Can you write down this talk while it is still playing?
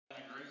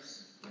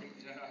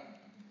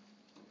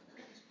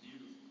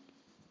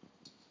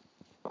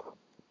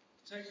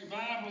Take your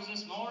Bibles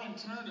this morning,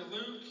 turn to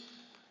Luke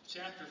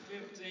chapter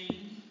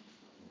 15.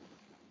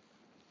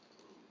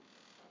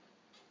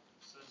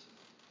 Such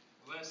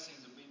a blessing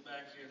to be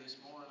back here this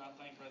morning. I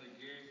thank Brother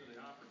Gary for the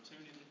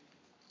opportunity to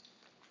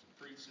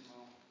preach in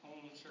my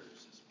home church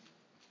this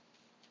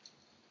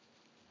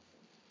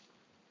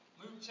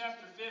morning. Luke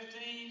chapter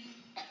 15.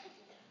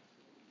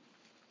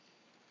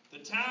 The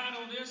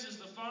title of this is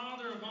The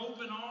Father of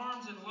Open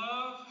Arms and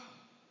Love.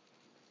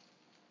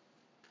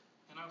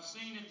 And I've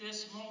seen it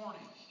this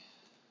morning,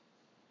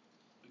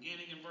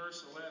 beginning in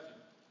verse 11.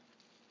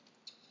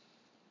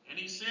 And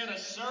he said, a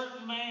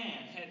certain man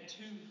had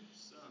two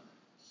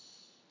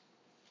sons.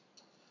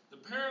 The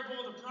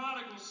parable of the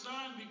prodigal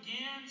son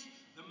begins,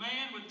 the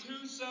man with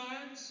two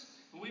sons.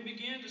 And we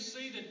begin to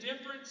see the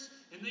difference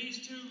in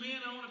these two men.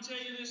 I want to tell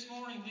you this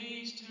morning,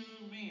 these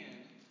two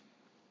men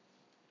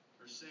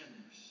are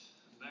sinners.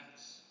 And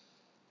that's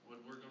what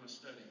we're going to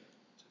study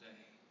today.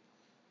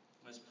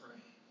 Let's pray.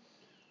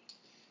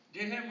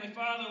 Dear Heavenly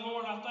Father,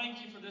 Lord, I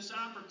thank you for this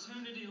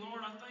opportunity.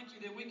 Lord, I thank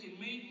you that we can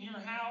meet in your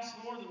house,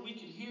 Lord, that we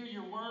can hear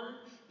your word,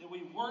 that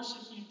we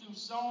worship you through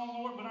song,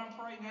 Lord. But I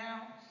pray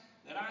now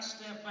that I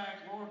step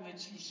back, Lord, and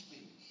that you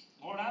speak.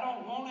 Lord, I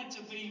don't want it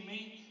to be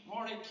me.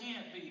 Lord, it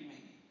can't be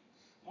me.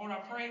 Lord, I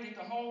pray that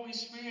the Holy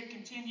Spirit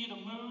continue to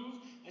move,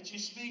 that you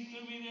speak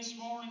through me this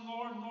morning,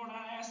 Lord. And Lord,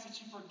 I ask that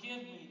you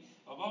forgive me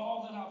of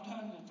all that I've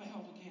done and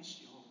failed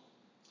against you, Lord.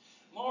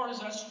 Lord,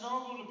 as I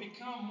struggle to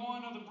become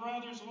one of the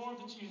brothers, Lord,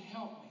 that you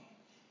help me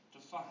to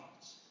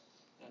fight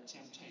that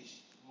temptation.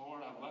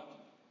 Lord, I love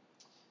you.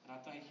 And I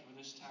thank you for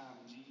this time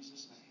in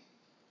Jesus'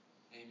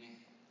 name. Amen.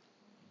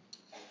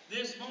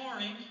 This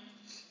morning,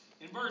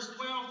 in verse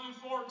 12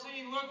 through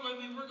 14, look with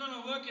me, we're going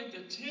to look at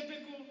the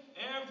typical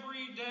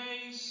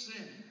everyday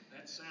sinner.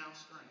 That sounds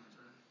strange,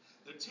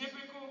 right? The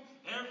typical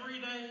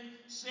everyday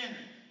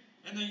sinner.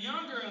 And the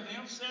younger of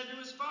them said to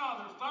his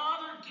father,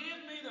 Father,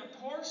 give me the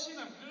portion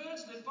of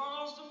goods that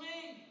falls to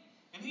me.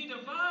 And he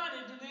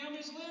divided to them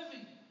his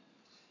living.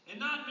 And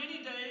not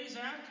many days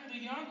after, the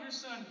younger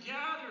son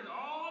gathered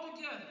all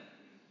together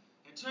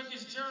and took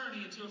his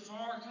journey into a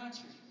far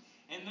country,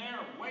 and there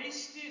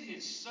wasted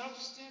his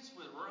substance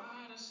with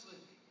riotous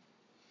living.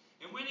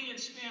 And when he had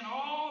spent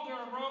all, there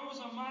arose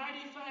a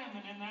mighty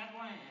famine in that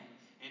land,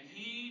 and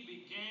he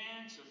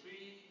began to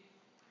be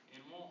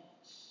in want.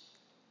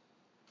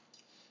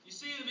 You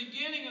see, in the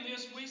beginning of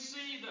this, we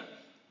see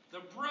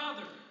the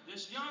brother,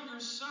 this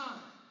younger son.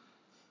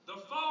 The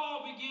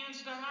fall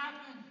begins to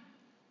happen.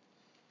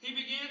 He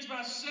begins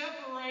by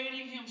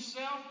separating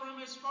himself from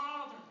his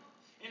father.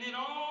 And it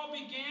all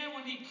began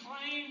when he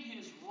claimed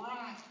his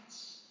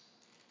rights.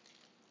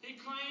 He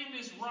claimed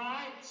his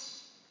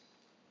rights.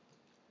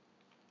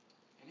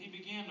 And he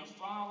began to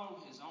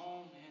follow his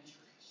own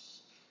interests,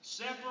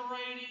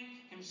 separating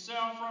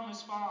himself from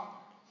his father.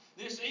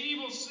 This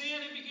evil sin,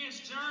 it begins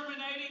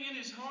germinating in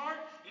his heart,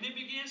 and it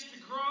begins to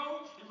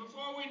grow. And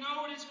before we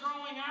know it, it's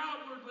growing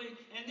outwardly.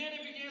 And then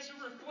it begins to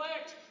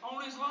reflect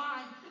on his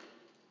life.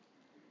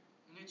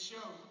 And it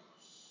shows.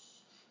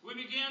 We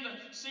begin to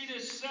see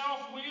this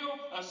self-will,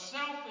 a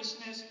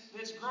selfishness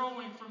that's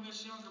growing from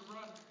this younger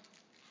brother.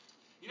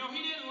 You know,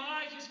 he didn't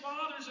like his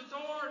father's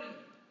authority.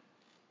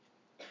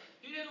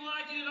 He didn't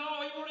like it at all.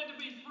 He wanted to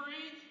be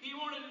free. He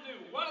wanted to do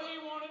what he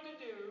wanted to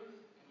do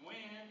and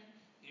when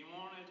he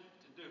wanted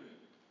to do it.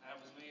 That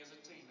was me as a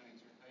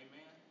teenager.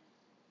 Amen.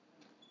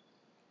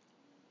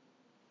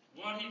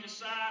 What he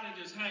decided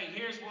is, hey,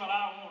 here's what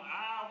I want.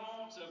 I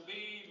want to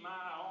be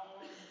my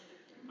own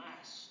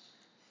master.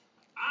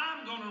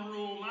 I'm going to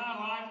rule my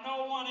life.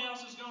 No one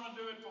else is going to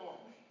do it for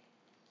me.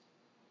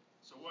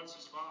 So what's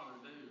his father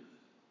do?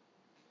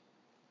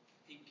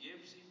 He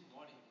gives him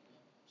what he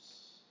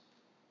wants.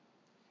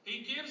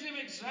 He gives him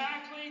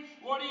exactly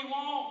what he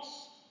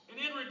wants. And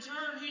in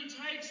return, he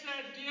takes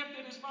that gift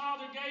that his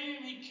father gave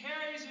him, he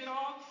carries it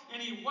off,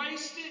 and he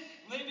wastes it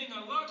living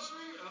a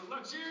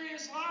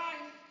luxurious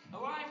life, a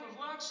life of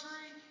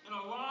luxury, and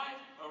a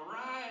life of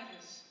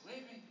riotous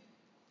living.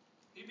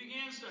 He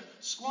begins to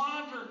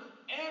squander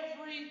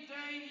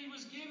everything he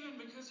was given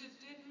because it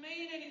didn't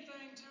mean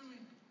anything to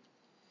him.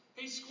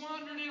 He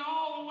squandered it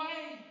all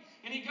away.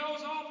 And he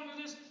goes off into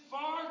this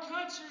far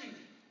country.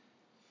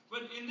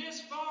 But in this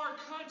far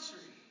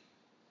country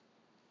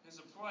is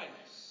a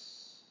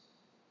place.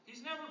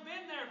 He's never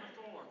been there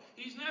before.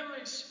 He's never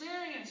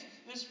experienced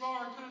this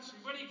far country.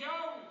 But he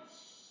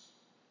goes.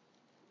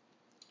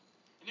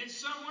 And it's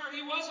somewhere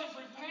he wasn't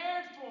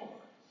prepared for.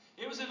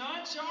 It was an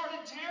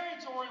uncharted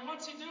territory, and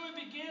what's he do? It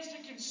begins to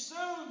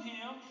consume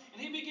him, and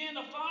he began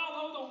to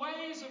follow the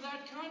ways of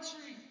that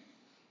country.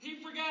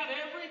 He forgot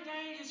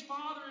everything his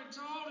father had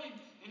taught him,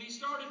 and he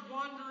started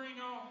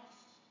wandering off.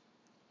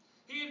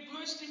 He had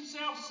pushed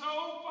himself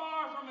so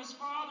far from his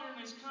father and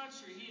his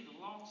country, he had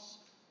lost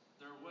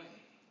their way.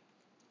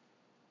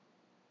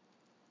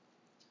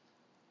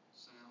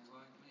 Sounds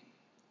like me.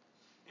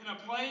 In a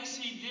place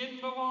he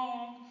didn't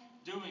belong,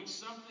 doing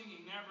something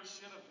he never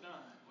should have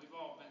done. We've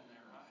all been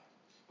there, right?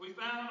 We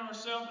found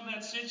ourselves in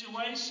that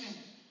situation.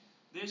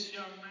 This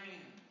young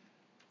man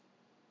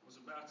was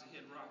about to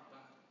hit rock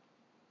bottom.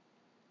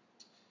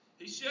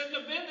 He shouldn't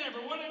have been there,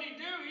 but what did he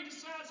do? He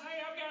decides, hey,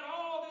 I've got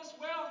all this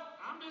wealth.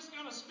 I'm just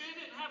going to spend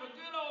it and have a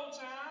good old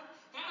time,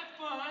 have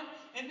fun.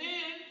 And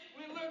then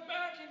we look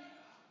back and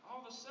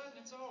all of a sudden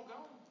it's all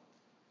gone.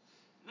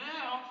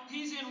 Now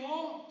he's in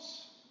want.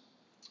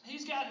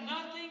 He's got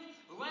nothing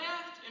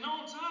left. And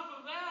on top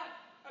of that,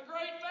 a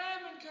great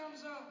famine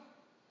comes up.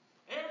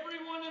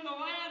 Everyone in the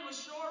land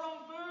was short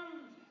on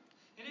food.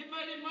 And it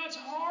made it much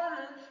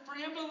harder for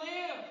him to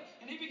live.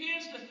 And he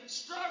begins to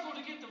struggle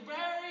to get the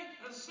very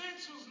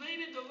essentials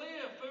needed to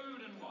live: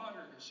 food and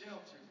water and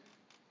shelter.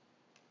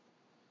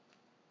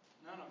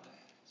 None of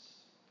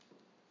that's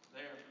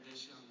there for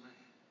this young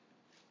man.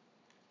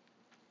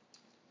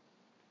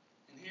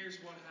 And here's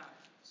what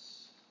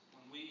happens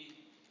when we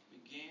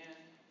begin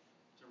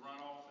to run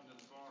off into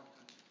the far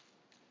country.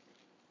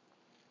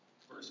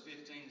 Verse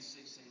 15 to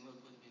 16, look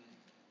with me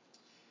now.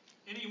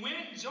 And he went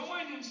and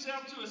joined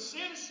himself to a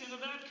citizen of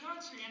that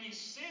country, and he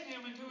sent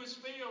him into his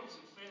fields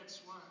and fed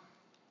swine.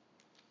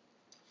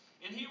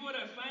 And he would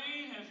have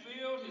fain have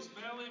filled his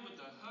belly with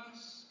the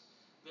husk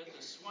that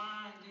the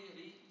swine did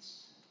eat,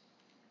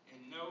 and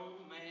no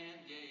man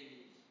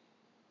gave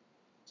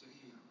to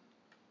him.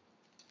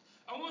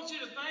 I want you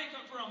to think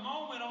for a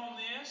moment on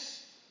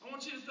this. I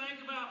want you to think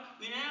about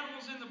the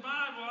animals in the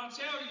Bible. I'll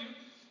tell you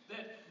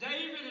that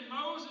David and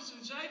Moses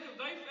and Jacob,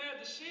 they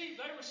fed the sheep.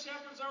 They were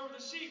shepherds over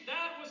the sheep.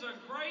 That was a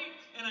great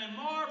and a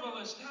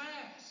marvelous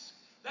task.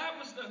 That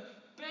was the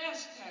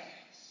best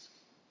task.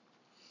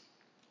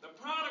 The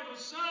prodigal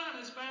son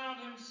has found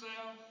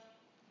himself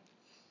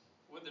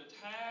with the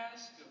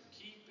task of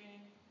keeping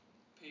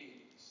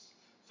pigs,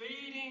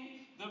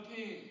 feeding the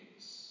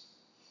pigs.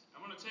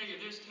 I'm going to tell you,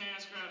 this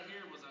task right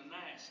here was a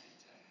nasty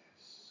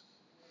task.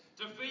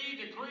 To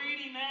feed the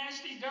greedy,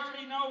 nasty,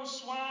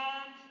 dirty-nosed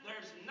swine,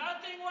 there's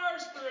nothing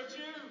worse for a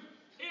Jew.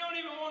 He don't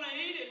even want to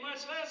eat it,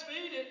 much less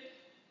feed it.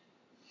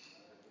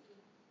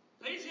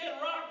 He's hit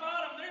rock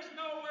bottom. There's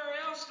nowhere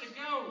else to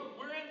go.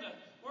 We're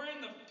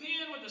in the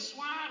pen with the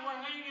swine.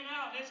 We're hanging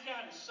out, and it's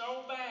gotten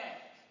so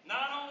bad.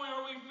 Not only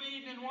are we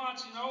feeding and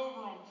watching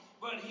over them,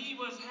 but he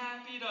was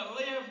happy to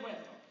live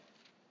with them.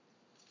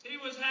 He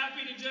was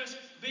happy to just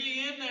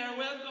be in there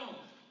with them.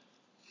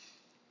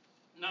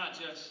 Not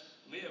just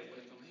live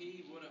with them.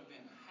 He would have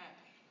been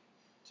happy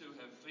to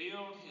have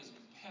filled his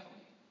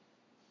belly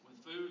with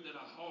food that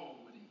a hog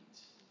would eat.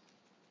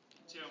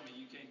 Tell me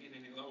you can't get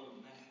any lower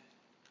than that.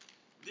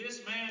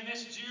 This man,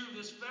 this Jew,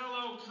 this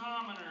fellow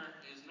commoner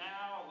is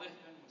now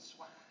living with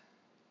swine.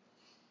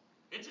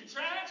 It's a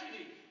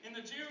tragedy in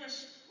the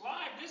Jewish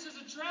life. This is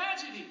a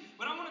tragedy.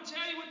 But I want to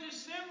tell you what this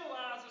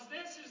symbolizes.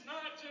 This is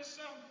not just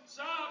some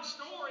sob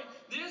story.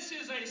 This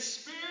is a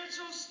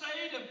spiritual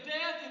state of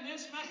death in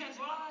this man's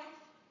life.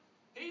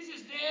 He's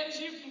as dead as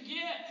you can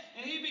get.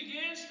 And he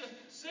begins to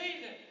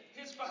see that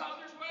his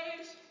father's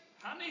ways,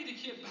 I need to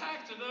get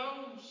back to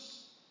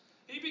those.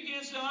 He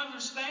begins to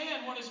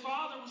understand what his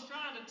father was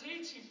trying to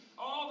teach him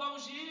all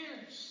those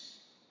years.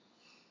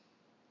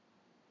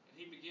 And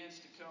he begins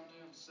to come to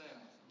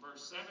himself.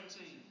 Verse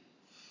 17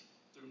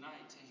 through 19.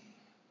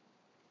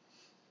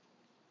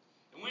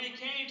 And when he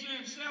came to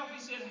himself, he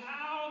said,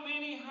 how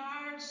many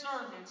hired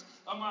servants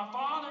of my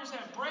father's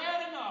have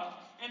bread enough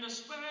and to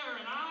spare,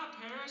 and I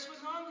perish with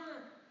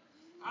hunger?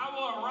 I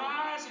will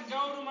arise and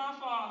go to my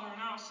father, and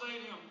I'll say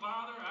to him,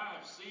 Father, I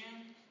have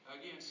sinned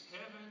against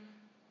heaven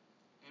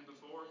and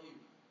before you,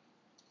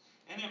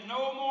 and am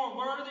no more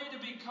worthy to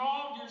be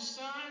called your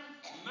son.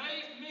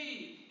 Make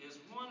me as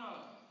one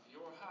of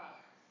your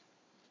hired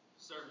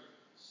servants.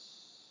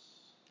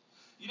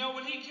 You know,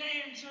 when he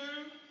came to,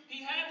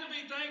 he had to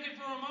be thinking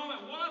for a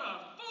moment, what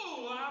a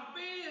fool I've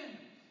been.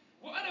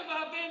 What have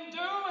I been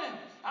doing?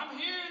 I'm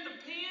here in the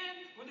pen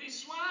with these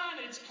swine.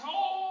 It's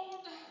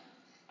cold.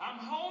 I'm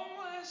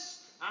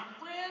homeless. I'm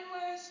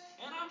friendless.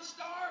 And I'm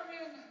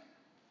starving.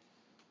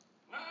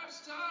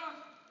 Life's tough.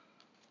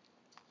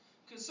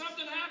 Because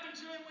something happened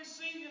to him we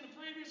see in the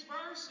previous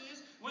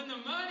verses. When the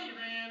money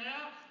ran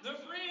out,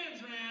 the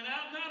friends ran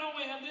out. Not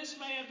only had this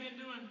man been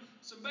doing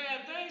some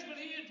bad things, but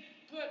he had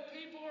put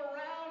people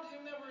around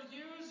him that were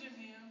using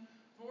him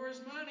for his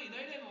money.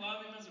 They didn't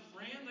love him as a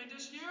friend. They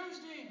just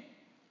used him.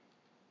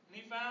 And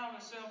he found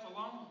himself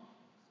alone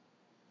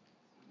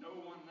with no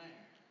one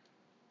there.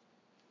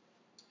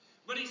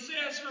 But he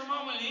says for a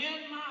moment,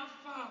 in my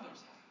Father's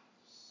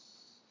house.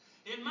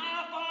 In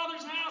my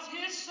Father's house,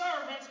 his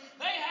servants,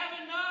 they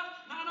have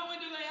enough. Not only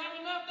do they have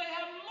enough, they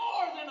have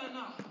more than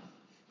enough.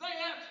 They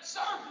have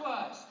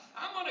surplus.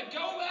 I'm going to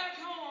go back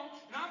home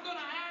and I'm going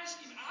to ask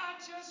him, I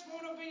just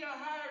want to be a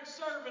hired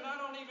servant. I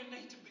don't even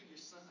need to be your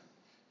son.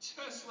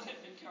 Just let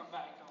me come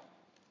back home.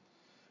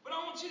 But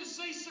I want you to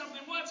see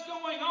something. What's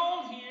going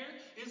on here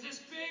is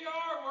this big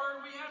R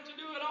word. We have to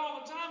do it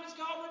all the time. It's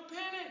called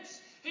repentance.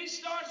 He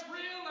starts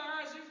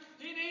realizing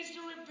he needs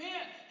to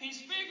repent. He's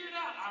figured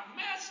out, I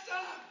messed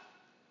up.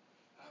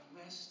 I've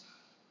messed up.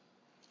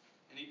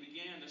 And he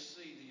began to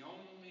see the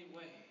only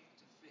way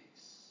to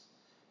fix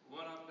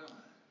what I've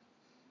done.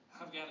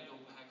 I've got to go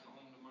back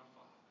home to my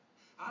Father.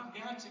 I've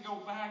got to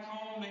go back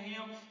home to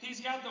Him.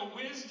 He's got the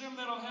wisdom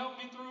that'll help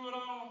me through it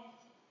all.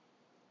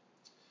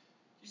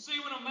 see,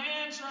 when a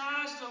man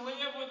tries to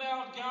live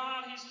without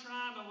God, he's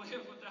trying to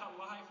live without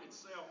life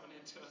itself, and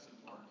it doesn't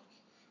work.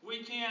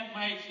 We can't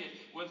make it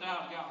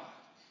without God.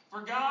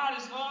 For God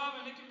is love,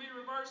 and it can be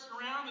reversed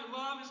around that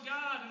love is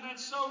God, and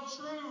that's so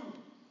true.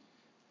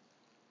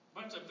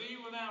 But to be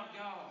without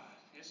God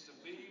is to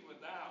be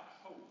without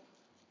hope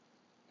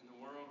in the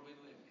world we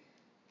live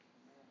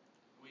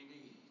in. We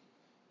need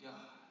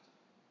God.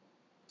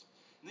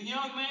 And the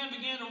young man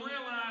began to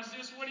realize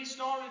this. What he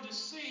started to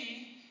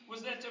see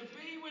was that to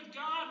be with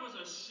God was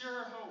a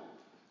sure hope.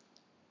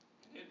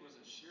 And it was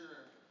a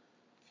sure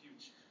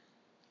future.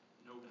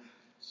 No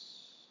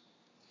doubts.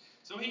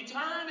 So he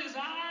turned his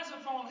eyes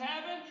upon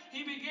heaven.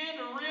 He began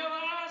to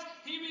realize,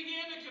 he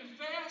began to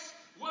confess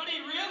what he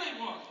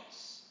really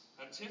was.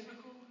 A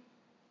typical,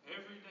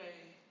 everyday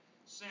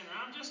sinner.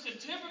 I'm just a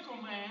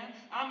typical man.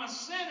 I'm a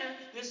sinner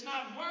that's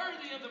not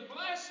worthy of the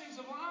blessings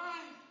of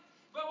life.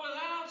 But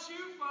without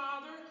you,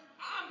 Father,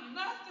 I'm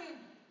nothing.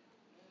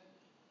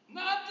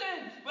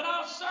 Nothing. But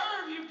I'll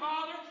serve you,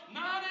 Father,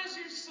 not as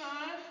your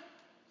son,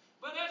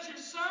 but as your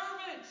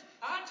servant.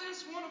 I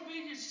just want to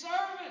be your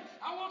servant.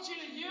 I want you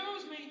to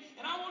use me,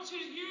 and I want you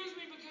to use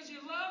me because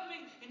you love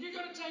me, and you're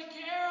going to take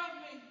care of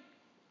me.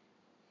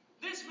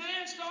 This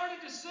man started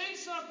to see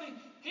something.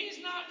 He's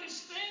not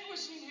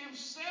distinguishing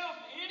himself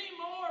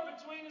anymore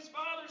between his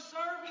father's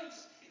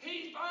servants.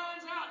 He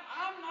finds out,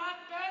 I'm not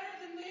better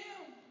than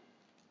them.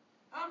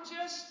 I'm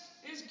just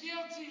as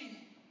guilty.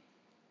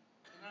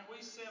 And that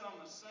we sit on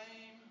the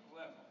same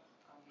level.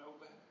 I'm no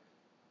better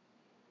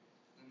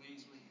than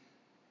these men.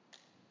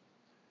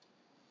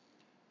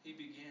 He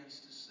begins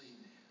to see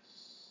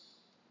this.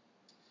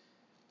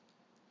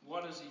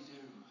 What does he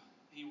do?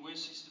 He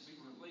wishes to be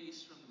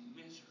released from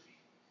the misery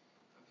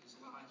of his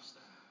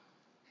lifestyle.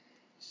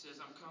 He says,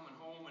 I'm coming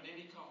home at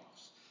any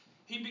cost.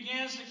 He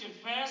begins to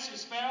confess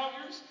his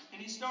failures,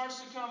 and he starts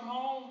to come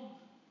home.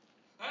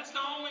 That's the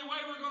only way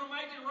we're going to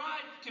make it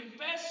right.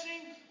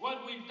 Confessing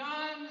what we've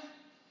done.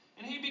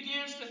 And he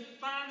begins to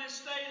find this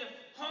state of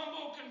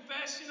humble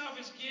confession of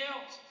his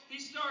guilt. He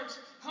starts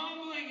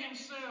humbling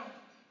himself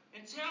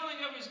and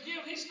telling of his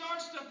guilt. He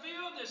starts to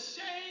feel the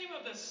shame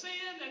of the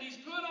sin that he's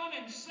put on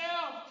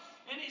himself.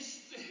 And he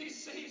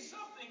sees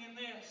something in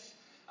this.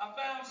 I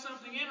found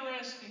something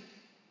interesting.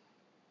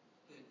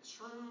 That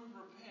true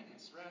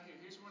repentance, right here,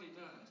 here's what he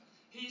does.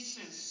 He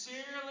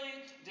sincerely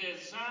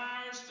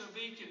desires to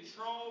be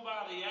controlled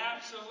by the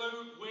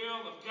absolute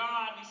will of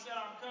God. And he said,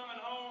 I'm coming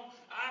home.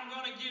 I'm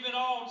going to give it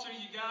all to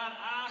you, God.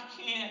 I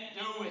can't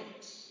do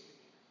it.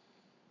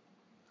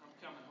 I'm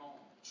coming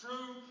home.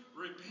 True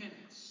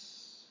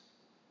repentance.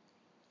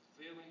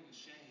 Feeling the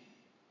shame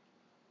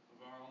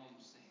of our own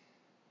sin.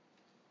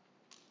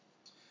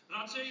 And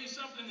I'll tell you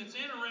something that's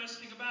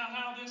interesting about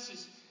how this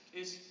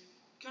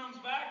comes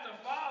back.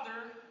 The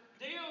father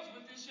deals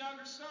with this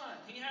younger son.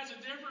 He has a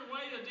different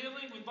way of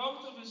dealing with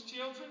both of his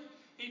children.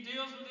 He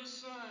deals with his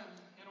son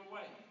in a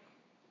way.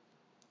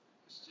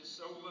 It's just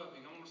so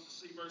loving. I want us to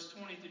see verse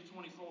 20 through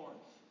 24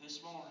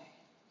 this morning.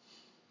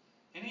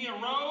 And he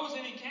arose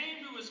and he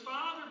came to his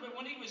father, but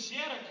when he was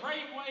yet a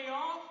great way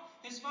off,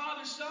 his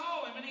father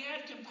saw him and he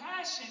had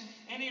compassion,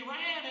 and he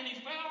ran and he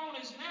fell on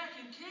his neck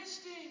and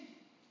kissed him.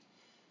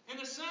 And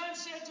the son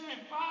said to him,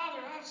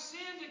 Father, I've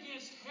sinned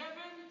against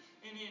heaven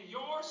and in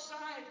your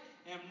sight,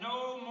 am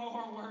no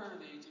more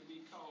worthy to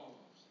be called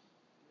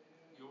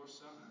your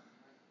son.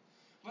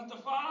 But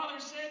the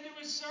father said to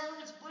his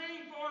servants,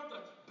 bring forth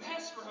the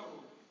best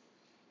robe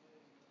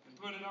and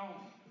put it on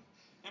him.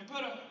 And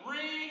put a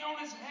ring on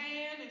his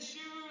hand and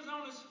shoes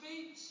on his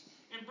feet.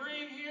 And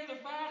bring here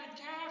the fatted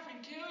calf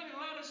and kill it,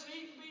 and let us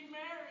eat and be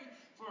merry.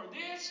 For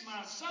this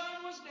my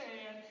son was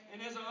dead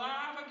and is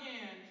alive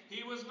again.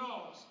 He was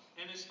lost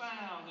and is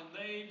found. And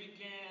they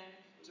began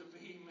to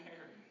be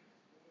merry.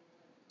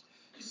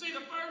 You see,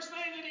 the first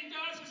thing that he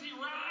does is he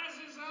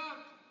rises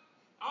up.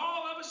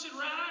 All of us should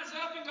rise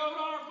up and go to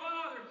our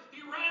Father.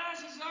 He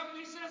rises up and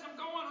he says, I'm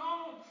going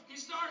home.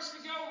 He starts to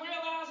go,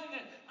 realizing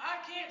that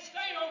I can't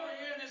stay over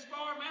here in this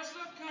far messed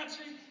up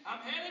country.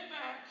 I'm headed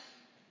back.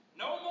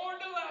 No more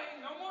delay.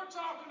 No more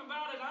talking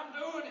about it. I'm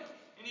doing it.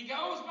 And he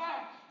goes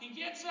back. He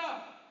gets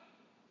up.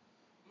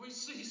 We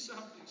see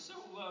something so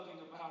loving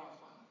about our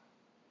Father.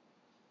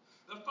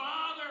 The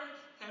Father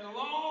had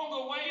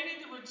long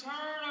awaited the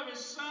return of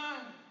his Son,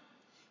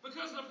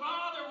 because the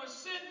Father was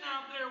sitting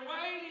out there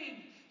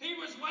waiting. He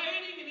was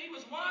waiting and he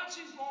was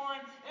watching for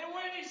him. And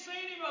when he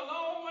seen him a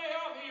long way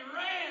off, he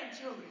ran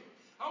to him.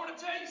 I want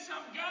to tell you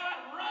something. God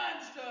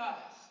runs to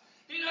us.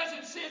 He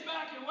doesn't sit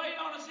back and wait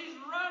on us. He's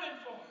running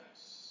for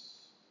us.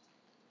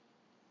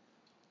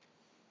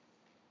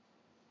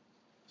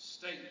 A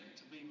statement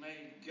to be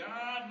made.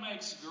 God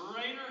makes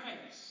greater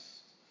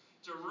haste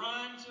to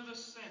run to the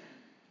sinner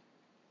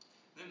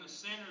than the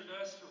sinner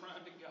does to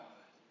run to God.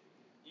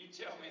 You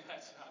tell me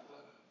that's not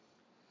love.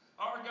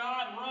 Our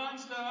God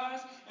runs to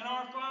us, and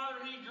our Father,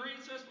 He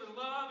greets us with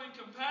love and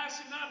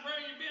compassion. Not where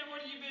you been,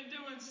 what have you been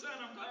doing, son?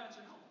 I'm glad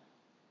you're home.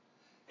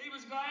 He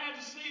was glad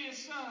to see his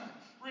son.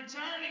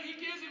 Returning, he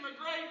gives him a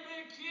great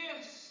big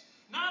kiss.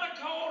 Not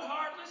a cold,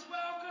 heartless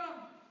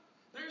welcome.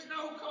 There's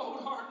no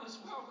cold, heartless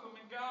welcome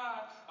in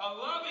God, a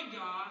loving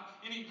God,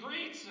 and He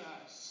greets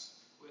us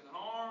with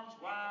arms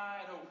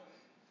wide open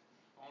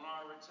on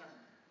our return.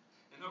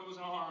 And those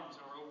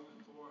arms are open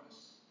for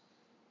us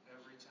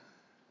every time.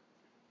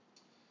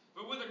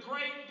 But with a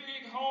great,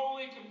 big,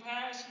 holy,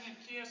 compassionate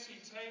kiss, He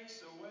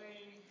takes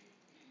away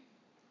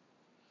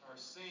our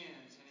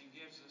sins, and He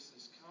gives us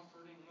this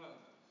comforting love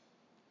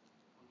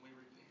when we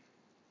repent.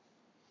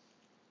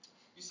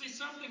 You see,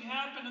 something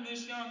happened to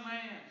this young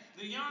man.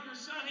 The younger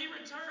son, he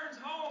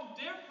returns home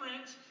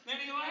different than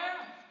he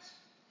left.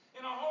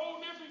 In a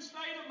whole different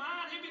state of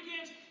mind. He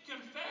begins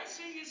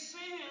confessing his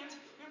sins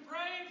and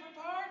praying for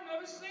pardon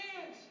of his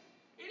sins.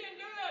 He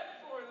didn't do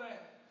that before he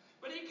left.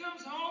 But he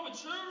comes home with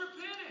true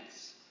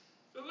repentance.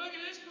 But look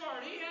at this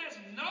part. He has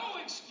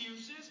no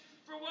excuses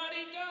for what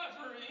he does,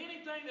 for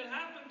anything that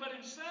happened but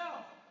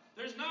himself.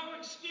 There's no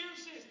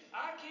excuses.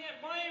 I can't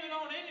blame it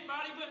on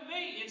anybody but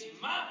me. It's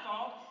my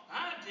fault.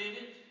 I did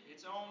it.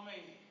 It's on me.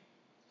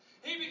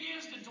 He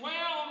begins to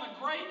dwell on the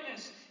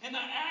greatness and the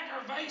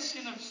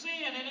aggravation of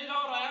sin, and it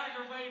ought to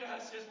aggravate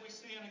us as we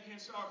sin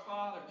against our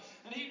Father.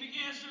 And he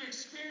begins to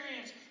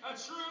experience a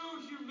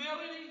true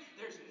humility.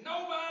 There's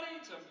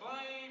nobody to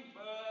blame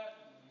but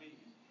me.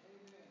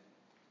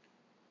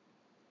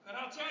 But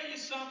I'll tell you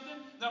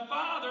something, the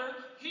Father,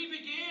 he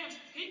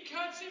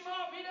cuts him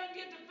off. He doesn't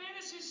get to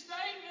finish his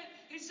statement.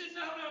 He said,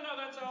 no,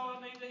 that's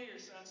all I need to hear,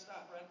 son.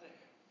 Stop right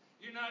there.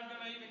 You're not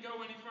going to even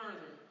go any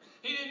further.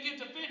 He didn't get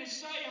to finish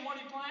saying what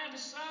he planned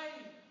to say.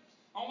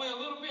 Only a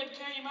little bit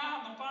came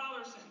out, and the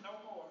Father said, no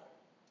more.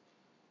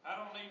 I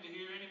don't need to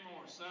hear any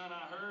more, son.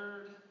 I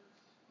heard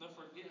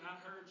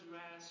you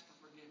ask for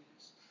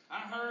forgiveness. I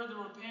heard the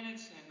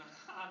repentance, and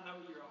I know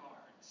your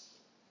hearts.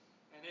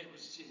 And it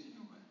was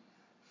genuine.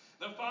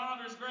 The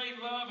Father's great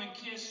love and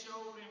kiss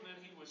showed him that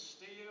he was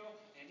still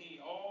and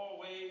he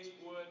always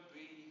would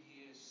be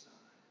his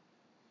son.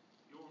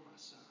 You're my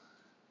son.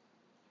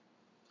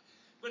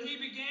 But he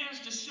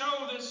begins to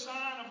show this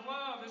sign of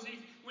love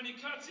when he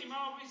cuts him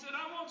off. He said,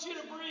 I want you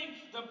to bring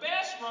the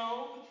best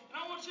robe and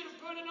I want you to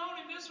put it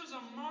on him. This was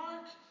a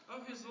mark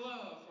of his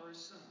love for his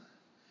son.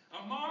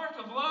 A mark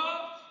of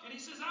love. And he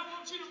says, I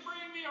want you to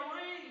bring me a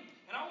ring.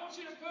 And I want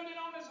you to put it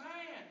on his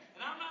hand.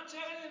 And I'm not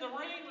telling you the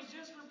ring was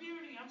just for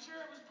beauty. I'm sure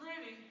it was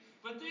pretty.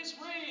 But this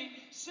ring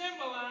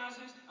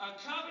symbolizes a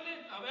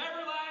covenant of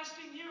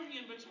everlasting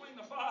union between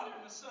the Father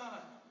and the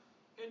Son.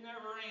 It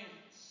never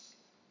ends.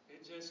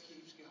 It just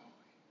keeps going.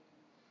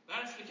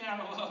 That's the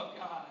kind of love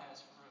God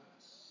has for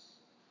us.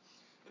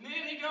 And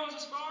then he goes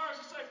as far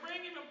as to say,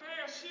 bring him a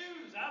pair of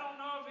shoes. I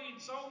don't know if he'd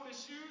sold his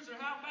shoes or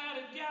how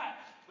bad it got.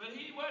 But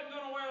he wasn't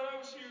going to wear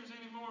those shoes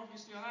anymore if he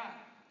still had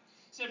them.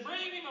 He said,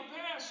 bring him a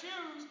pair of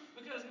shoes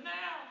because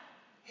now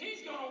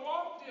he's going to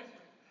walk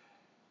different.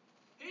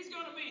 He's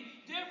going to be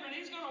different.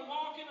 He's going to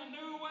walk in a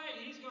new way.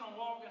 He's going to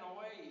walk in a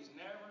way he's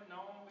never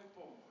known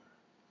before.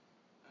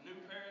 A new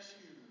pair of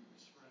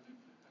shoes for a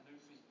new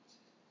feet.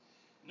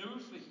 New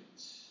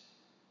feet.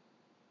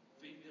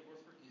 Feet that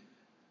were forgiven.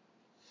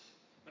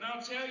 But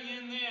I'll tell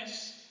you in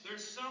this,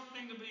 there's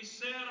something to be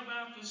said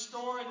about this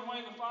story, the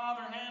way the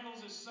Father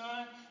handles his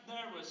Son.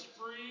 There was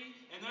free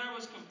and there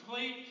was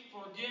complete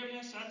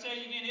forgiveness. I tell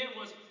you again, it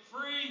was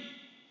free.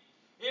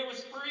 It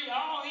was free.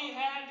 All he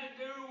had to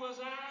do was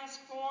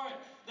ask for it.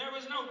 There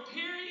was no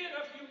period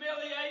of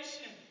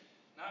humiliation.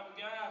 Not with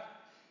God.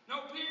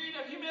 No period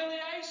of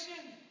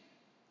humiliation.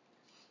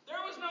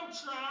 There was no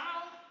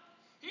trial.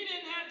 He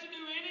didn't have to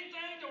do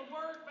anything to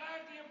work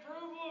back the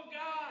approval of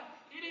God.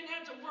 He didn't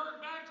have to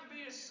work back to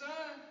be his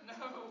son.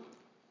 No.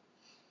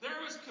 There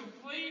was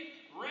complete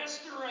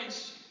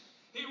restoration.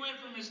 He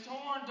went from his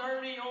torn,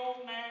 dirty,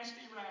 old,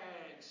 nasty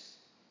rags,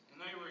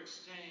 and they were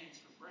exchanged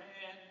for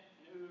brand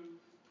new,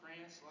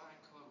 prince-like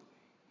clothing.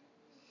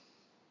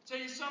 Tell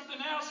you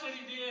something else that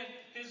he did.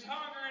 His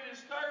hunger and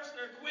his thirst,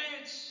 they're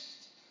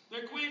quenched.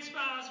 They're quenched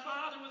by his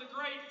Father with a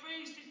great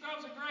feast. He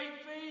throws a great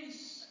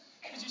feast.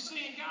 Because you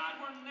see, in God,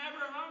 we're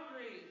never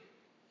hungry.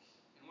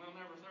 And we'll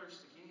never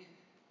thirst again.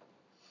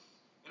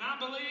 And I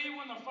believe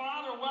when the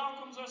Father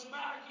welcomes us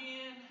back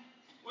in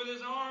with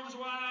his arms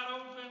wide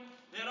open,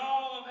 that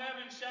all of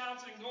heaven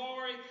shouts in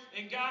glory,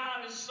 and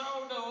God is so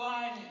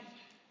delighted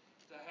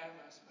to have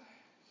us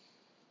back.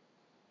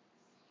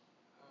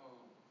 Oh,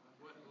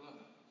 what love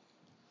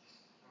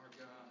our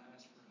God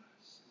has for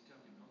us in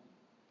coming home.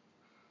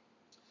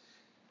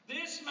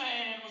 This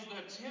man was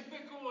the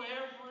typical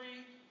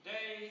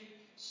everyday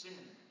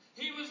sinner.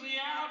 He was the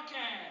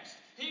outcast.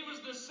 He was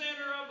the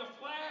sinner of the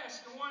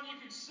flesh, the one you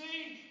could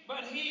see,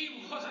 but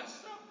he was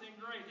something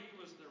great. He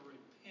was the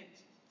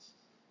repentant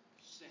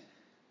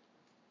sinner.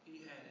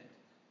 He had it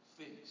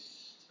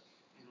fixed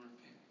and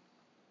repentant.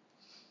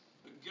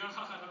 But God,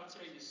 I'll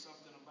tell you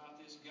something about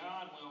this.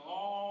 God will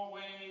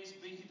always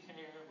be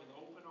there with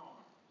open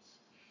arms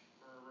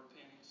for a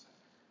repenting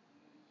sinner.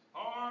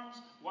 Arms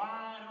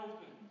wide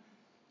open.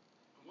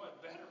 And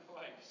what better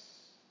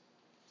place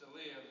to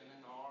live than in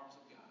the arms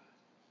of God?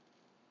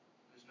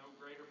 There's no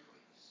greater place.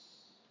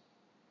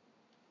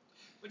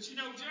 But you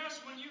know,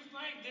 just when you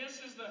think this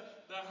is the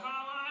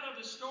highlight of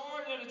the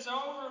story, that it's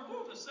over,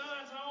 woo, the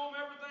son's home,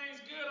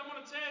 everything's good, I'm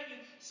going to tell you,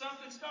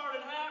 something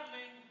started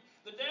happening.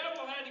 The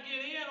devil had to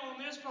get in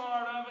on this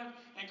part of it,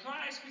 and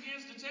Christ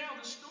begins to tell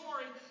the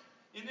story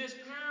in this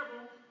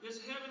parable, this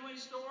heavenly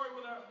story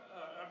with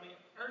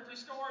earthly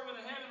story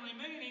with a heavenly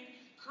meaning.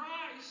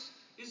 Christ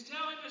is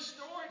telling this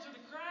story to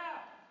the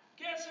crowd.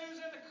 Guess who's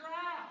in the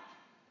crowd?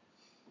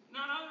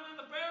 None other than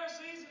the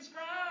Pharisees and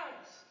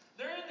scribes.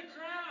 They're in the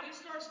crowd. He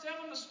starts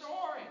telling the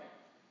story.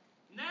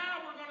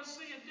 Now we're going to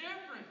see a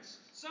difference.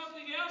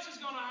 Something else is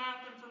going to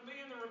happen from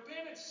being the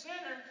repentant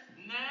sinner.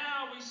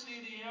 Now we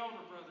see the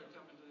elder brother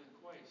come into the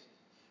equation.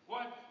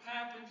 What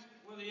happens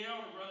with the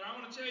elder brother? I'm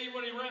going to tell you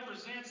what he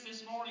represents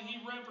this morning. He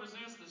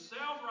represents the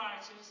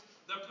self-righteous,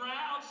 the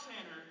proud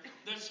sinner,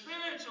 the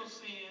spiritual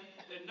sin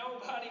that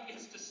nobody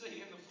gets to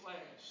see in the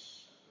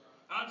flesh.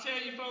 I'll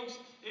tell you, folks,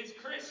 it's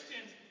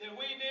Christians that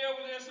we deal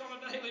with this on a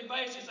daily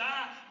basis.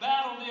 I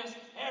battle this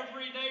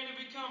every day to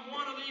become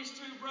one of these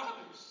two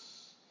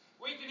brothers.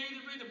 We can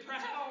either be the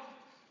proud,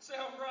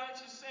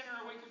 self-righteous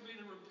sinner, or we can be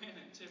the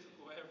repentant,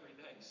 typical,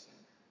 everyday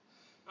sinner.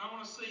 I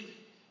want to see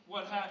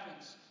what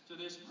happens to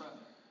this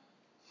brother.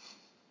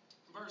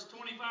 Verse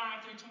 25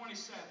 through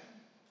 27.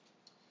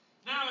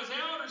 Now his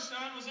elder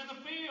son was in the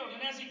field,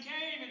 and as he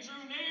came and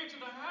drew near to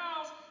the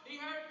house, he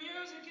heard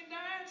music and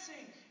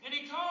dancing. And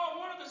he called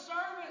one of the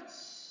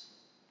servants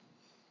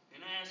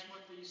and asked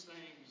what these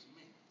things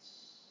meant.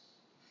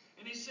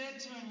 And he said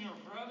to him, your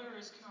brother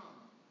is come,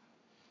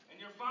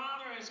 and your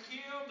father has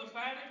killed the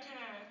fatted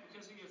calf,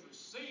 because he has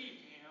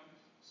received him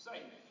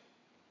safe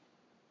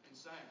and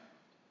sound.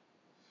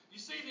 You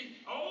see,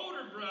 the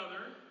older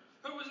brother,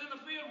 who was in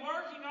the field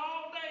working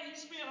all day, he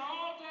spent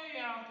all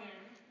day out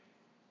there.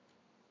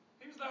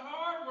 He was the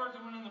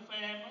hard-working one in the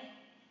family.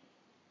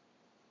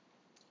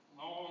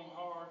 Long,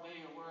 hard day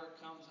of work,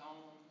 comes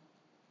home.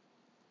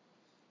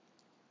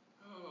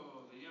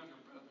 Oh, the younger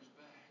brother's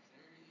back.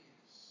 There he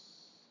is.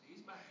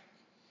 He's back.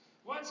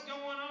 What's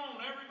going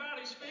on?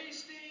 Everybody's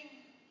feasting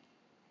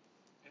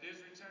at his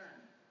return.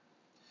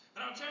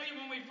 And I'll tell you,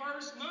 when we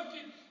first look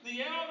at the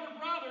elder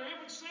brother, it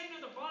would seem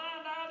to the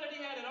blind eye that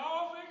he had it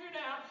all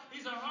figured out.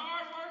 He's a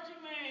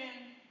hard-working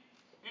man,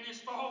 and his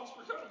faults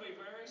were going to be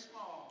very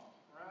small,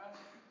 right?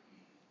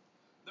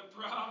 The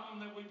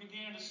problem that we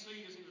began to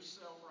see is he was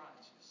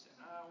self-righteous.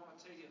 And I want to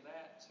tell you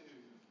that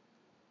too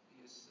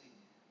is sin.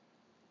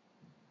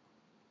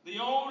 The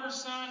older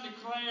son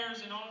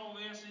declares in all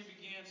this, he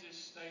begins his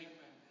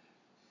statement,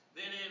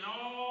 that in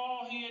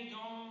all he had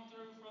gone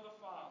through for the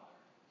Father,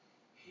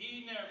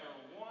 he never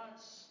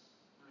once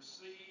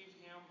received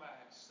him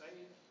back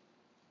safe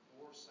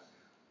or sound.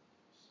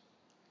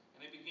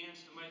 And he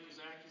begins to make his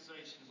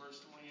accusation, verse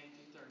 28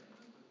 through 30.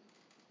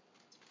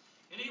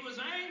 And he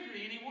was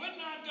angry, and he would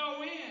not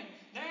go in.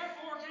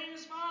 Therefore came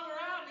his father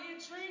out, and he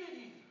entreated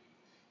him.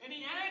 And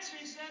he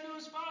answered, he said to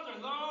his father,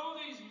 lo,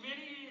 these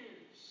many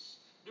years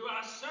do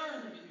I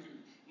serve you,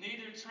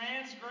 neither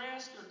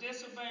transgressed or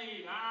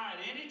disobeyed I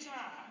at any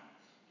time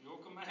your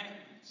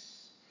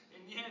commandments.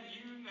 And yet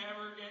you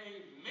never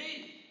gave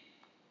me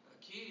a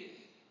kid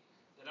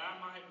that I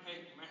might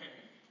make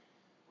merry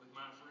with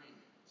my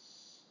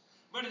friends.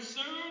 But as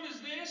soon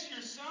as this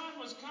your son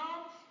was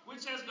come,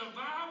 which has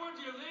devoured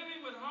your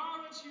living with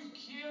harlots, you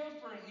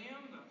killed for him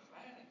the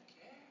fatted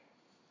calf.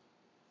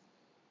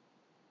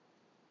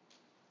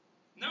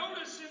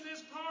 Notice in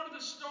this part of the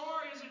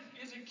story,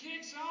 as it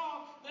kicks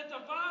off, that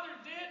the father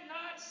did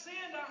not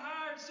send a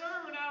hired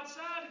servant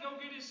outside to go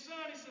get his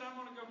son. He said, I'm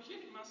going to go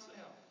get him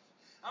myself.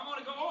 I'm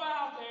going to go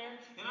out there,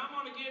 and I'm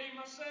going to get him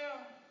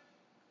myself.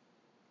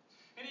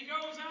 And he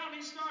goes out and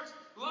he starts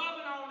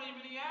loving on him,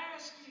 and he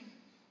asks him,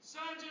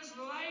 son, just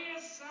lay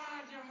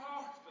aside your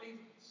hard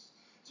feelings.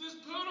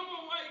 Just put them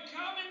away.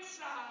 Come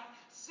inside.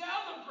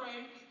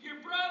 Celebrate. Your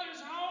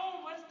brother's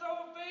home. Let's throw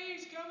a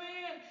feast. Come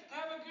in.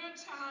 Have a good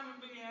time and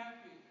be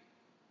happy.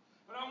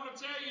 But I want to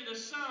tell you, the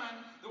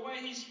son, the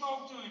way he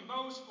spoke to him,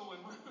 boastful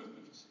and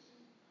rude.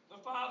 The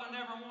father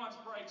never once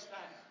breaks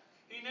down.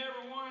 He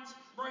never once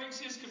breaks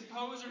his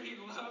composure. He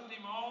loved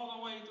him all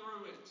the way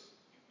through it.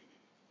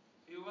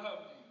 He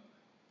loved him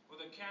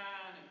with a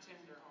kind and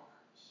tender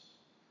heart.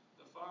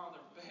 The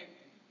father begged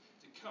him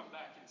to come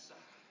back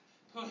inside.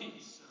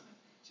 Please, son,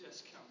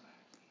 just come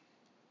back in.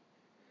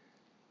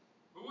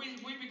 But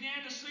we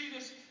began to see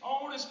this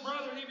oldest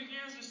brother. He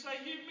begins to say,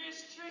 you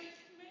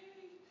mistreated me.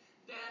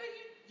 Daddy,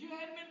 you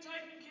hadn't been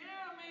taking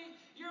care of me.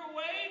 You're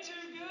way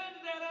too good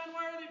to that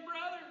unworthy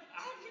brother.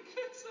 I'm the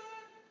good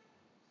son.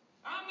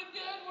 I'm the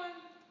good one.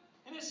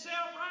 And his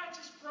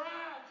self-righteous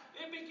pride,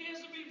 it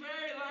begins to be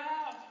very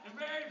loud and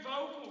very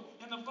vocal.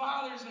 And the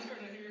father's there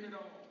to hear it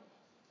all.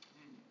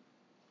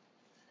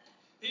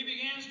 He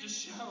begins to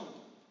show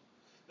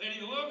that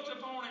he looked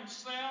upon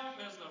himself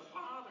as the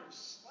father's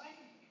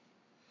slave.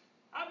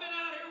 I've been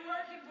out here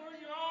working for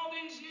you all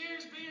these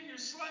years, being your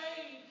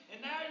slave,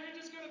 and now you're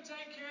just going to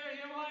take care of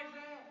him like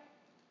that?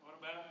 What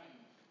about me?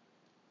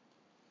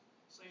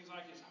 Seems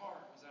like his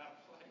heart was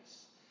out of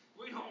place.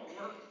 We don't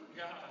work for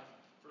God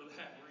for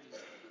that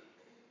reason.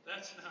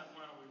 That's not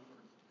why we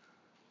work for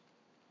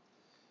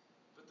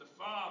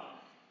father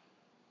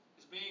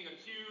is being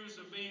accused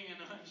of being an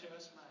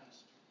unjust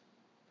master.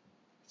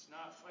 It's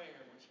not fair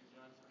what you've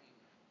done for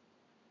him.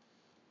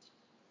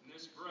 And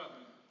this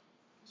brother,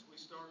 as we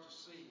start to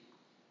see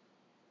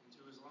into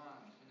his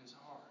life and his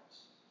heart,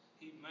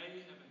 he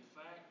may have in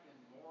fact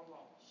been more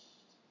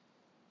lost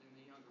than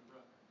the younger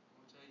brother.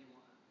 I'm going to tell you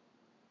why.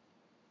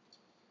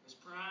 As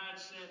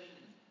pride set in,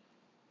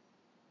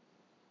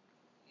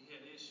 he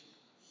had issues.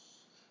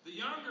 The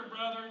younger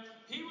brother,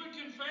 he would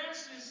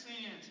confess his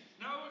sins.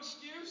 No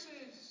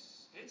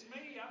excuses. It's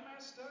me, I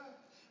messed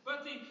up.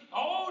 But the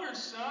older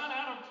son,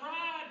 out of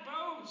pride,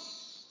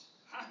 boasts.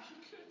 How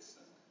you could,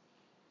 son?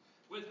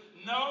 With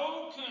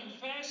no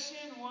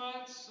confession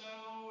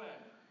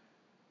whatsoever.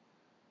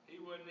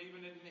 He wouldn't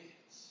even admit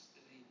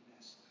that he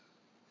messed up.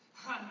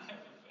 I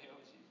never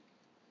failed you.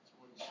 That's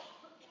what he said.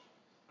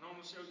 And I want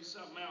to show you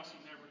something else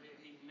he never did.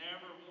 He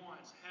never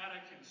once had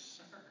a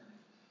concern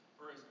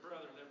for his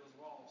brother that was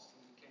lost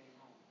when he came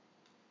home.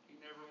 He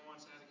never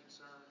once had a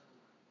concern for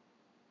him.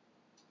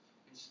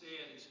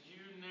 Instead, it's you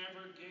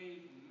never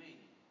gave me.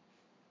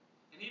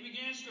 And he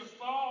begins to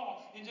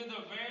fall into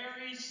the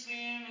very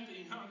sin that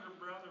the younger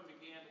brother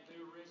began to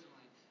do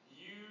originally.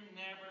 You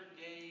never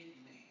gave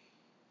me.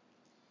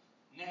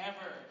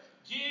 Never.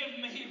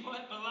 Give me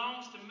what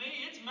belongs to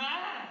me. It's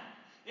mine.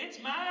 It's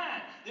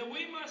mine. That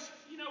we must,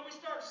 we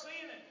start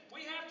seeing it.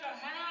 We have to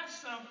have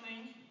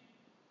something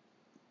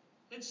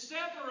that's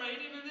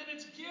separated and then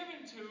it's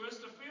given to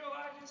us to feel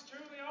like it's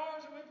truly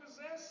ours and we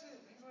possess it.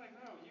 He's like,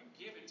 no, you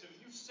give it to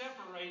me. You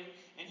separate it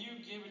and you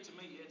give it to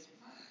me. It's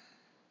mine.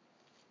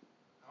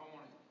 I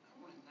want it. I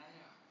want it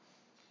now.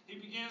 He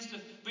begins to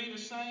be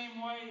the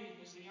same way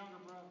as the younger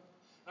brother.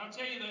 And I'll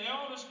tell you, the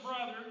eldest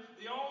brother,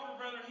 the older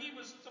brother, he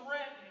was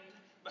threatened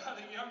by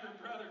the younger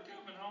brother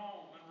coming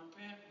home and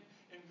repenting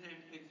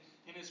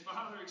and his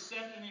father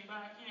accepting him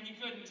back in. He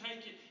couldn't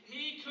take it.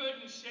 He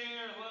couldn't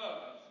share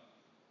love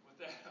with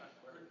that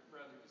unworthy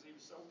brother because he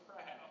was so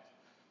proud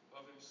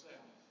of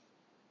himself.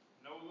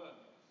 No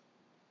love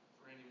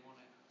for anyone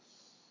else.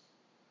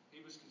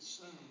 He was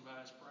consumed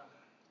by his pride.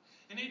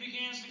 And he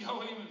begins to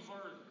go even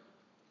further.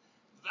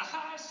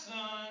 Thy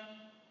son,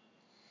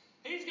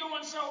 he's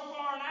going so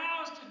far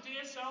now as to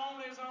disown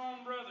his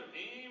own brother.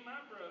 He ain't my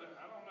brother.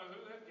 I don't know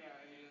who that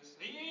guy is.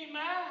 He ain't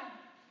mine.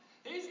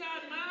 He's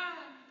not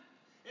mine.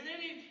 And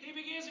then he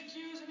begins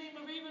accusing him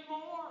of even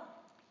more.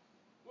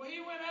 Well, he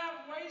went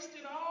out and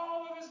wasted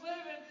all of his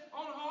living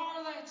on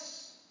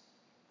harlots.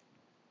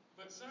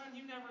 But son,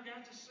 you never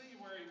got to see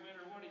where he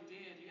went or what he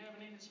did. You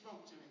haven't even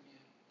spoke to him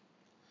yet.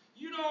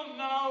 You don't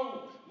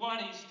know what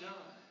he's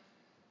done.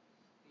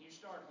 And you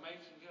start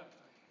making up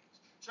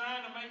things.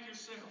 Trying to make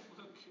yourself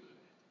look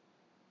good.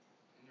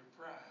 And your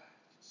pride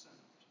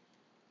consumes you.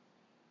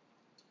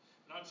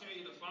 And I'll tell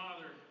you, the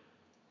father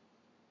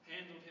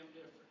handled him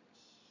different.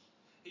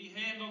 He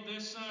handled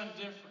this son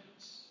different.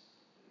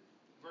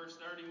 Verse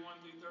 31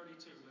 through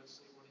 32, let's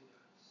see what he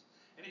does.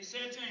 And he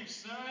said to him,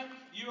 son,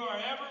 you are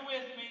ever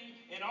with me,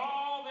 and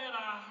all that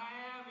I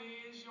have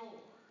is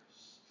yours.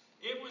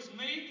 It was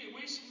meet that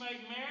we should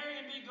make merry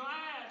and be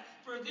glad.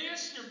 For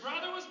this your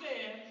brother was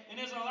dead, and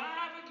is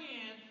alive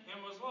again,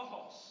 and was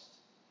lost,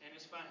 and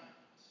is found.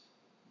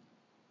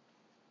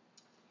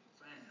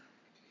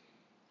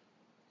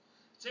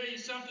 Tell you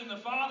something,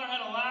 the father had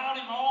allowed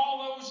him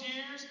all those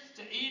years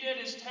to eat at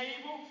his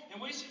table,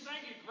 and we should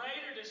think it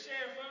greater to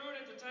share food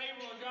at the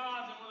table of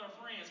God than with our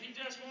friends. He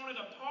just wanted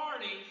a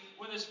party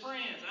with his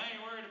friends. I ain't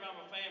worried about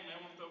my family.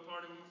 I want to throw a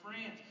party with my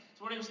friends. That's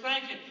what he was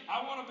thinking.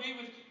 I want to be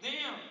with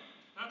them.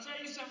 And I'll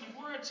tell you something, if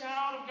we're a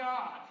child of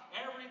God,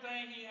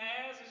 everything he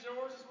has is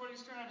yours, is what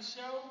he's trying to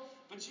show.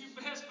 But you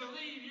best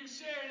believe you're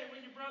sharing it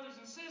with your brothers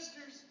and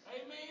sisters.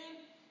 Amen?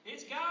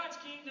 It's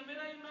God's kingdom. It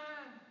ain't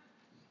mine.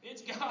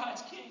 It's God's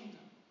kingdom.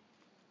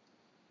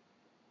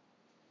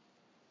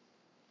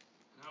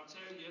 And I'll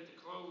tell you at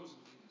the close of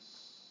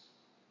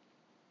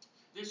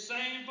this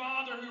same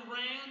father who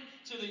ran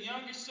to the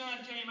youngest son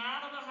came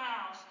out of the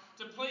house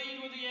to plead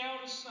with the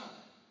eldest son.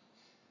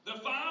 The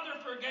father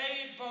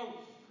forgave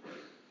both.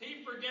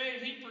 He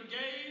forgave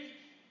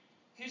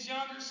his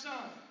younger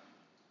son.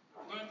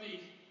 But the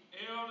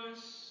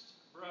eldest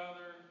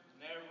brother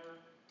never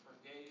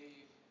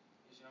forgave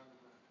his younger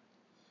brother.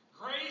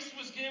 Grace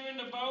was given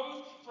to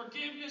both.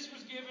 Forgiveness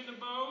was given to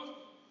both.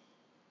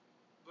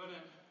 But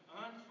an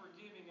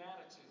unforgiving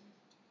attitude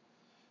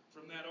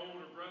from that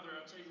older brother,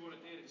 I'll tell you what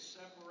it did. It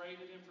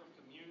separated him from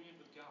communion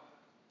with God.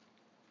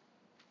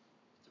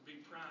 To be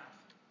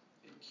prideful.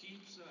 It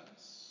keeps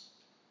us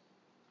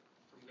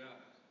from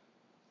God.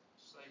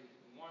 Say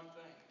one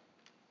thing.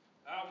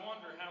 I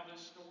wonder how this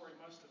story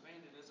must have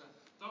ended. As I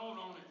thought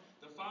on it,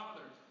 the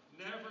father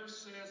never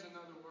says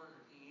another word.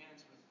 He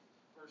ends with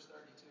verse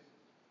 32.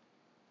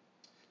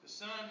 The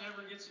son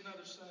never gets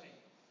another say.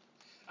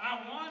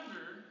 I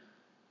wonder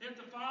if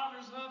the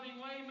father's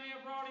loving way may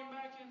have brought him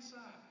back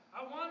inside.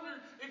 I wonder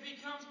if he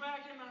comes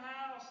back in the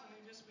house and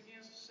he just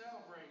begins to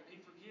celebrate. He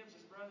forgives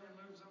his brother and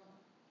moves on.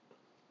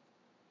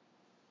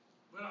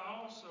 But I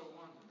also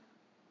wonder,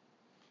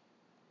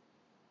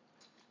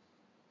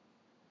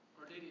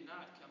 or did he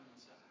not come inside?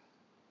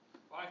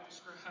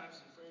 scribes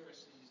and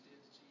Pharisees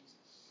did to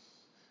Jesus.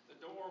 The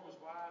door was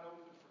wide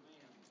open for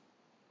them,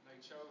 and they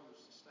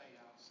chose to stay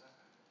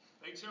outside.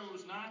 They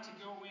chose not to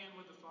go in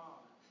with the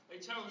Father.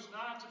 They chose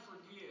not to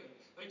forgive.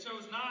 They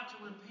chose not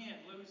to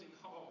repent, losing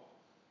all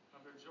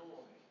of their joy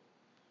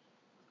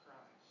for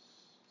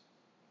Christ.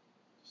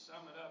 To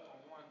sum it up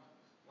on one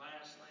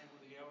last thing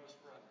with the eldest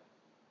brother.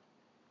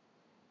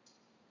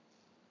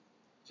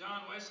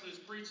 John Wesley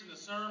was preaching a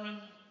sermon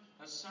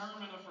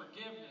of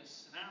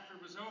forgiveness. And after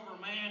it was over,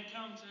 a man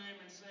come to him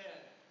and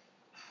said,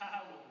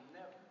 I will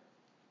never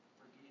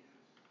forgive.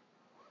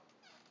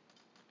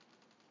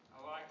 I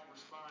like the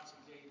response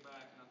he gave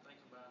back, and I think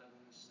about it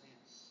in this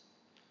sense.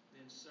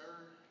 Then,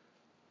 sir,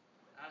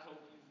 I hope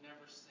you've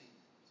never sinned.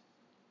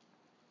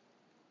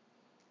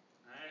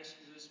 I ask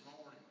you this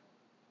morning,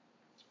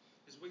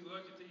 as we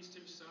look at these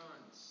two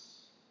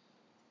sons,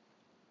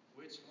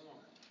 which one?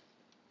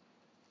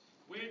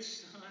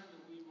 Which son do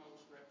we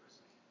most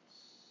represent?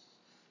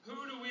 Who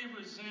do we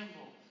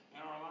resemble in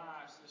our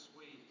lives this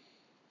week?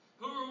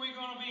 Who are we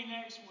going to be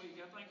next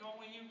week? I think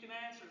only you can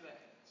answer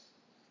that.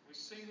 We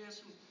see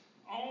this from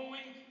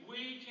only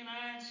we can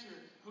answer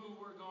who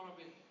we're going to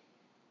be.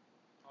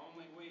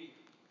 Only we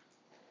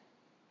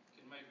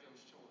can make those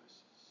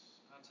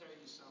choices. I'll tell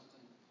you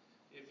something.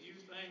 If you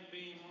think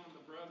being one of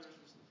the brothers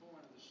was the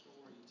point of the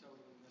story, you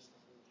totally missed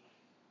the whole thing.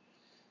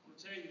 I'm going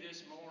to tell you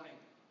this morning,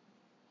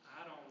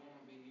 I don't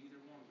want to be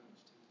either one of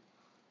those two.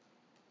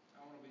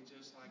 I want to be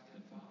just like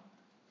that father.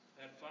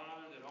 That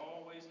father that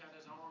always had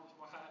his arms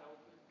wide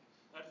open.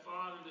 That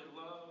father that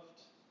loved.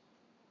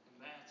 And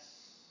that's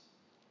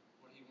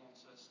what he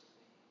wants us to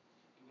be.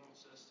 He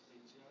wants us to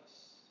be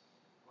just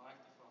like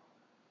the Father.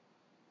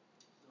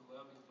 The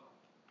loving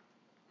Father.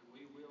 And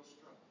we will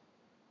struggle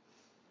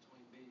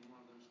between being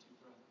one of those two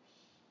brothers.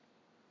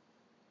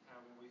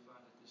 How will we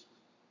find it this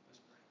week?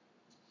 Let's pray.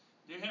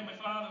 Dear Heavenly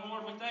Father,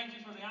 Lord, we thank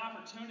you for the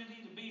opportunity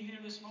to be here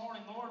this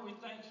morning. Lord, we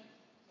thank you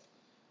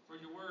for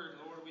your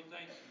word. Lord, we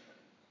thank you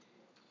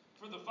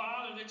for the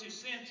Father that you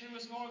sent to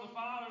us. Lord, the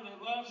Father that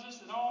loves us,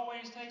 that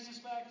always takes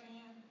us back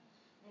in.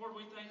 Lord,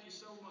 we thank you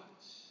so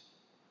much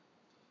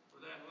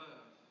for that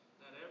love,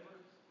 that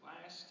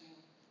everlasting,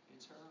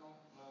 eternal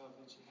love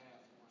that you have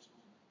for us,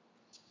 Lord.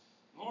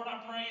 Lord, I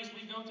pray as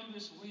we go through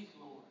this week,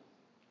 Lord,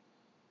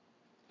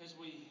 as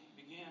we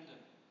begin to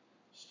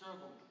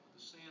struggle with the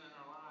sin in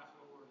our life,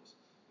 Lord, as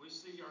we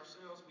see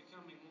ourselves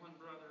becoming one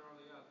brother or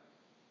the other,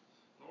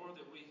 Lord,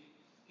 that we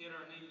hit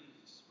our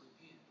knees,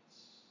 repent.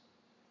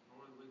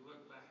 Lord, that we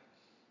look back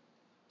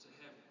to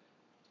heaven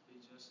to be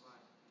just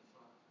like the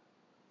Father.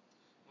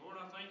 Lord,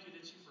 I thank you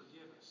that you